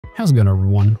How's it going,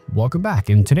 everyone? Welcome back,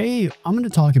 and today I'm going to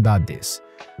talk about this.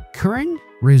 Current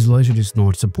resolution is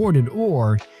not supported,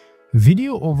 or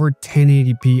video over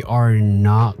 1080p are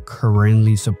not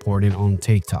currently supported on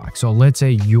TikTok. So let's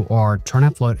say you are trying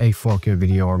to upload a 4K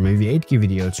video or maybe 8K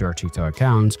video to your TikTok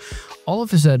accounts. All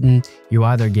of a sudden, you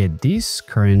either get this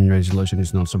current resolution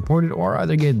is not supported, or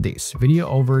either get this video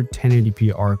over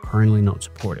 1080p are currently not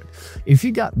supported. If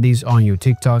you got these on your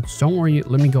TikToks, don't worry,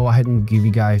 let me go ahead and give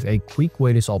you guys a quick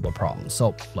way to solve the problem.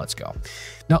 So let's go.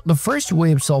 Now, the first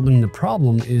way of solving the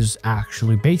problem is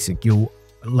actually basic.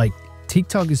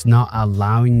 TikTok is not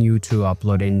allowing you to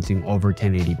upload anything over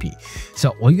 1080p.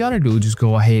 So all you gotta do is just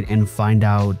go ahead and find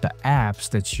out the apps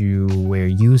that you were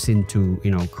using to,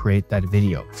 create that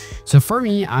video. So for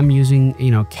me, I'm using,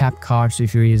 CapCut. So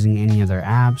if you're using any other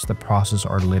apps, the process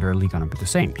are literally gonna be the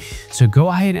same. So go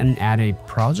ahead and add a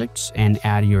project and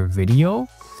add your video.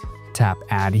 Tap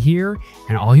add here,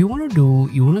 and all you want to do,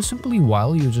 you want to simply,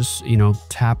 while you just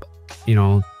tap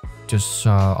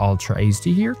Ultra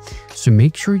HD here, so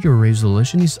make sure your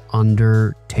resolution is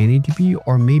under 1080p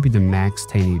or maybe the max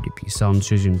 1080p. So I'm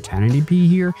choosing 1080p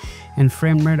here, and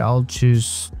frame rate I'll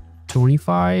choose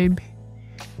 25.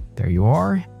 There you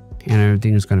are, and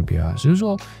everything is going to be as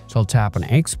usual. So I'll tap on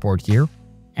export here,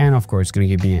 and of course it's going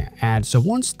to give me an ad. So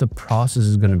once the process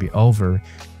is going to be over,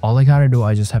 all I gotta do,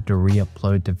 I just have to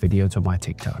re-upload the video to my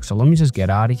TikTok. So let me just get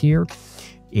out of here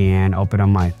and open up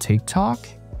my TikTok.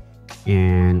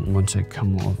 And once I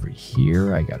come over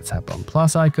here, I gotta tap on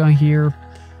plus icon here.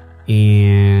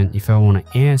 And if I want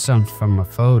to add something from a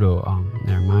photo,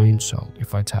 never mind. So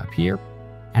if I tap here,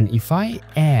 and if I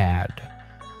add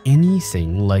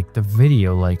anything like the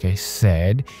video, like I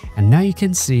said, and now you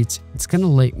can see it's gonna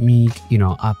let me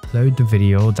upload the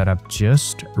video that I've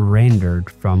just rendered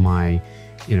from my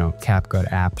CapCut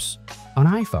apps on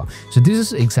iPhone. So this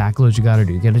is exactly what you gotta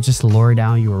do. You gotta just lower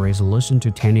down your resolution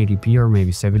to 1080p or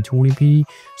maybe 720p.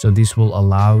 So this will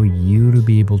allow you to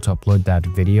be able to upload that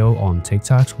video on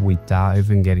TikToks without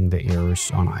even getting the errors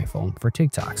on iPhone for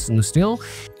TikToks. And still,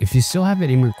 if you still have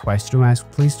any more questions to ask,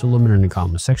 please do let me know in the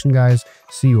comment section, guys.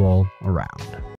 See you all around.